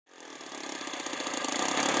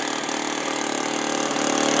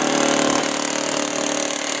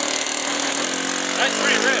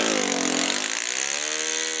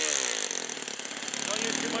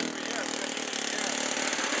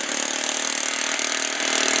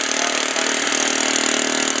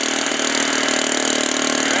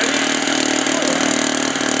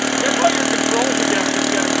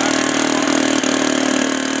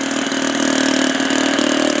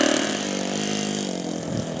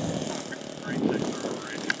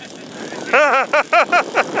Whoa!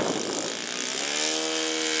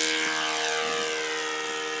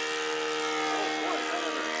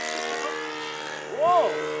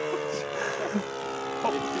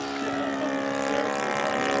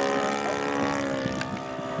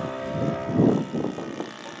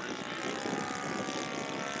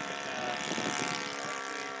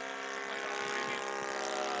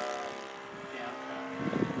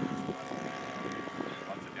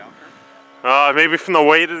 Maybe from the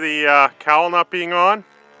weight of the cowl not being on.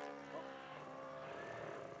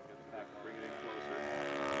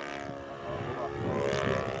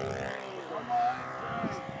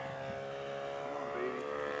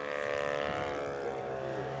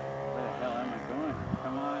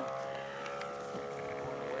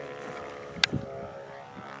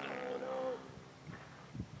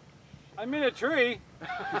 I'm in a tree.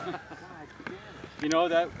 You know,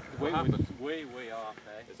 that weight was way off,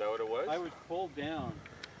 eh? Is that what it was? I was pulled down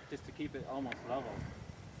just to keep it almost level.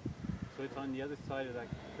 So it's on the other side of that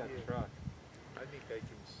truck. I think I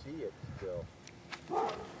can see it still.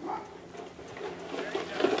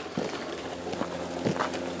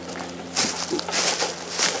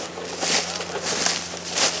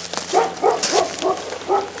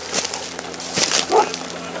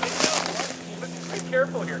 Be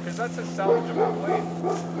careful here, because that's a salvageable blade.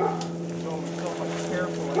 So much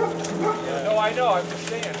careful. Yeah. No, I know, I'm just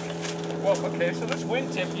saying. Well, okay, so this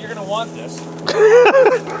wingtip, you're going to want this.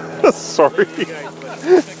 Sorry.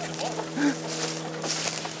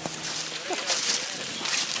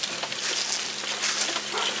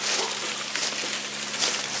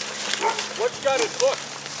 What's got it hooked?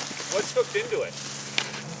 What's hooked into it?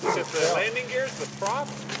 Is it the landing gears, the prop?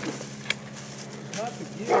 Not the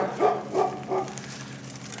gear.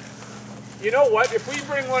 You know what? If we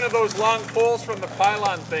bring one of those long poles from the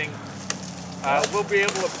pylon thing, we'll be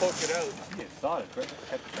able to poke it out. You saw it, right?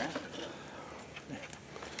 Kept the branches.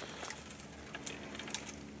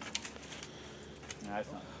 No, that's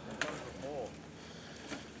not.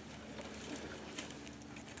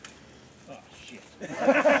 Oh, shit. Here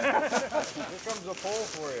comes a pole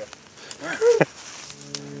for you.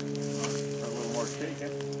 A little more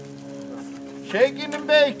shaking. Shaking and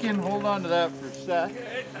baking. Hold on to that for a sec.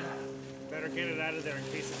 Okay. Better get it out of there in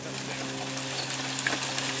case it comes down.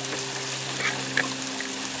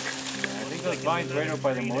 I think those vines right out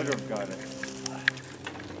by the motor have got it.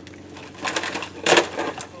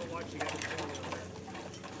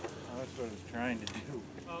 That's what I was trying to do.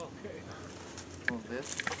 Oh, okay. Move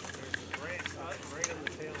this. Right on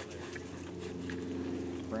the tail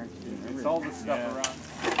there. It's all the stuff around.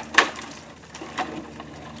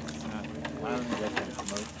 I don't think that's going to come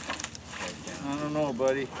out straight down. I don't know,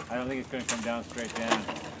 buddy. I don't think it's going to come down straight down.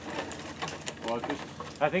 Well,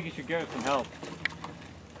 I think you should give it some help.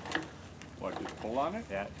 What, just pull on it?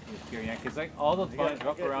 Yeah, because like all those vines are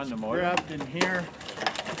up around the motor. Grabbed in here.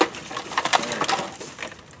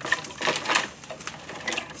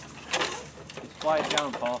 Just fly it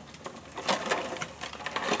down, Paul.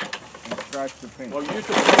 And scratch the paint. Well, use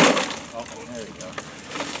the Oh, there we go.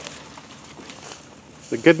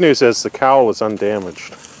 The good news is the cowl is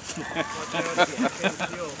undamaged.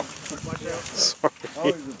 Sorry.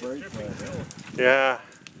 Always a brake pad. Yeah.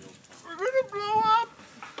 We're gonna blow up.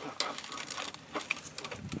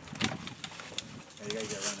 Hey, you gotta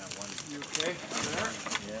get around that one. You okay? There?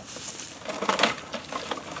 Yeah.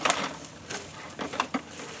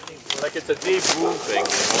 Like it's a deep wound thing,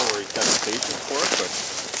 you know, where he's got the patience for it, but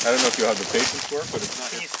I don't know if you have the patience for it, but it's not.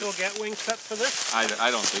 Can you still get wing sets for this? I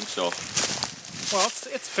don't think so. Well,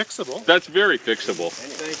 it's fixable. That's very fixable.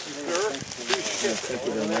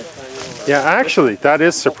 Yeah, actually, that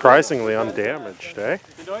is surprisingly undamaged, eh?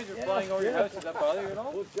 The noise you're flying over your house, does that bother you at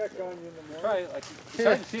all? We'll check on you in the morning. Try, like, it's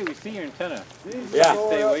hard to see, we see your antenna. Yeah.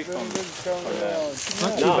 Stay away from it.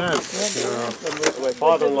 Not too bad. My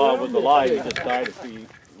father-in-law was alive. He just died a few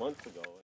months ago.